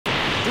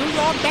Do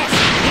your best,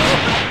 kid.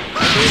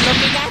 I'll be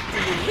looking after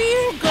you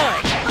real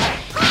good.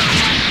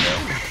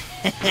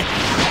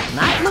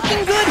 Not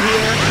looking good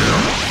here.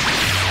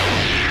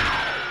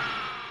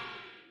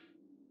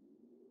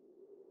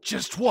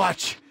 Just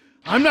watch.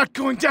 I'm not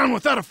going down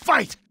without a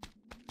fight.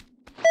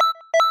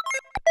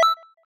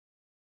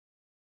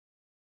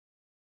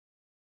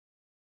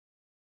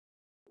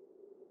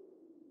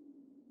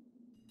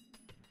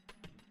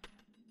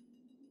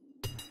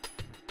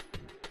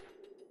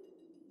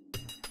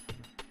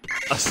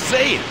 A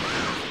Saiyan?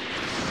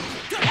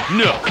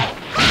 No,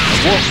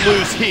 I won't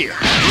lose here.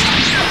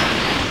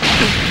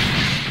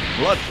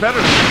 A lot better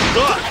than I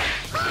thought.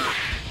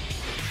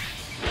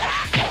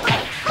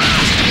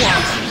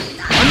 Watch.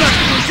 I'm not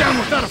going down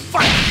without a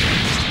fight.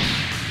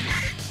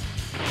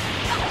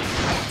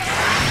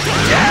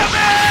 Damn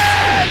it!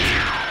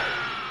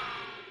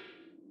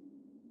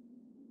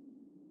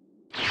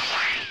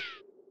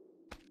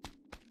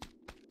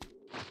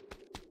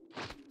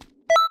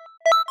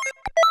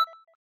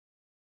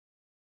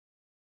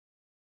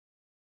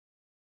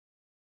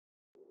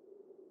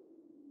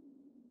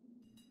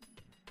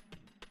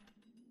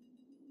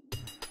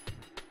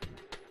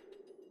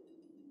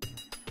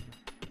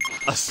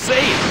 A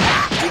Saiyan?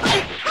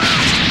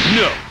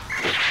 No,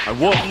 I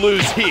won't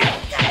lose here.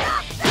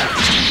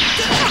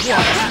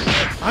 Watch.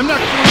 I'm not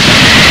going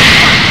down.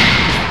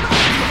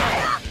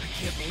 I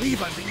can't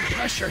believe I'm being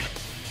pressured.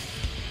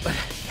 But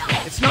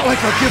it's not like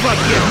I'll give up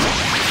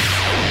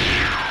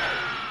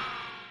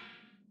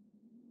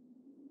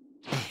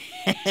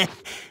yet.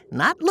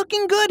 Not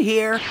looking good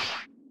here.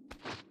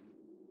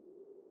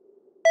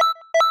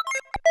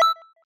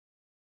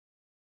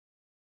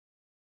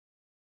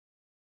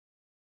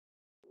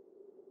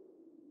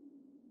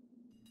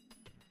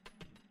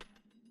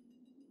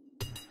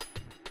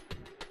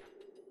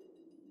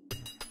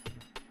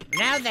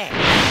 Now then, do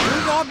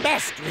your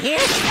best, you hear?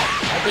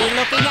 I'll be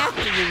looking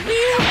after you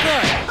real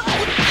good.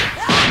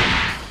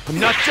 I'm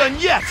not done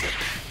yet.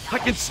 I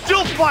can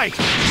still fight.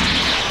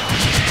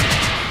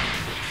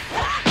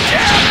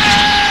 Damn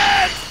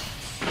it!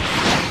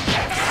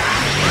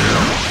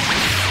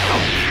 How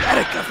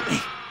pathetic of me.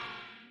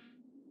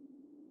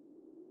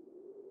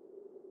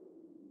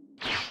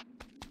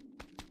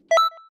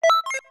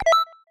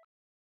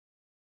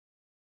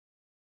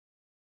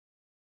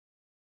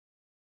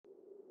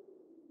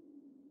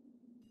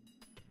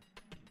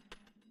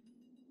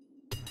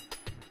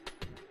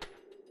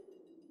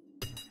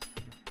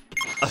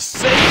 A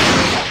Saiyan?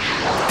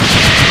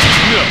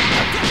 No,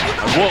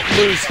 I won't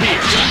lose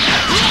here.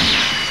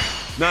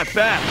 Not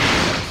bad,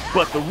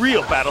 but the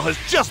real battle has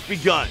just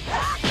begun.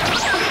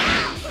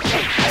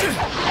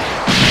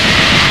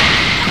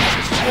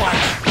 Just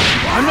watch.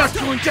 I'm not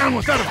going down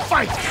without a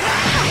fight.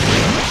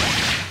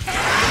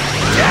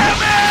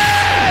 Damn it!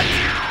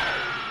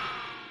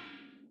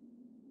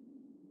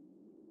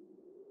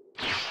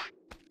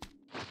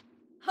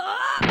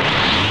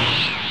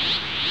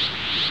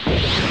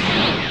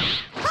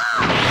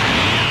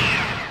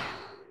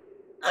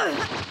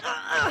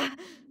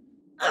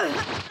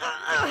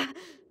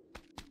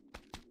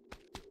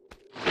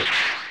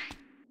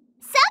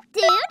 Sup,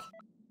 dude?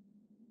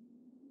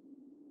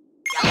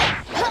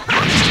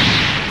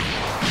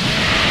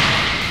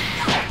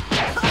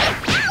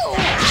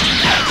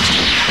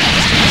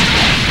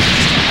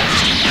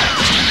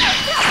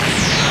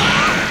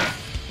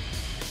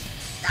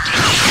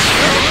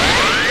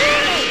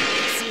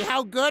 See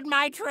how good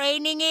my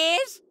training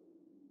is?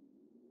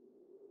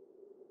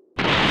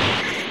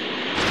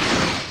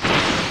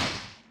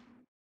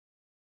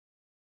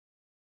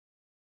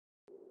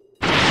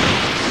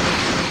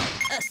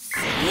 A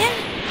Saiyan?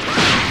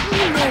 You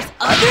mean there's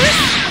others?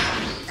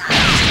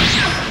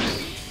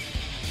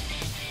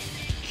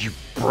 You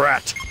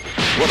brat!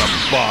 What a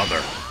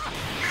bother!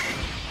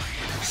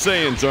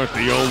 Saiyans aren't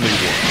the only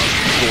ones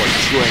who are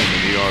trained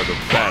in the art of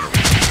battle.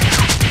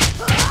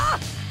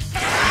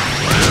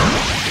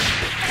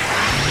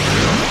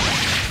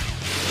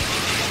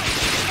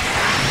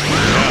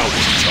 Now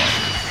we're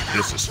talking.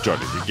 This is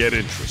starting to get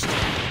interesting.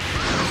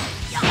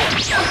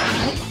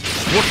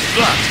 What's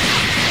that?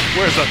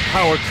 Where's that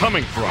power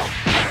coming from?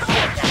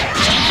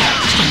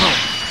 Oh,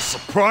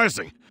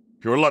 surprising.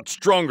 You're a lot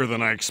stronger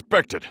than I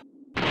expected.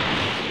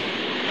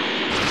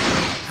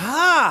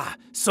 Ah,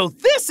 so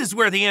this is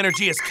where the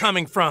energy is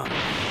coming from.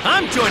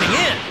 I'm joining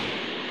in.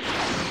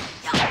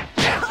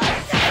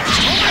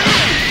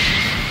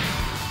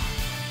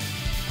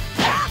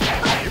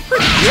 You're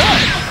pretty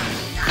good.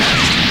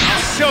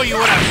 I'll show you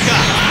what I've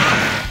got.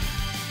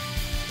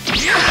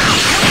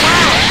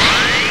 Wow,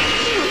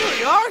 you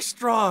really are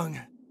strong.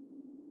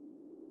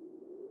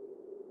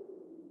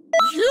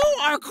 You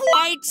are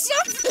quite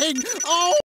something! Oh!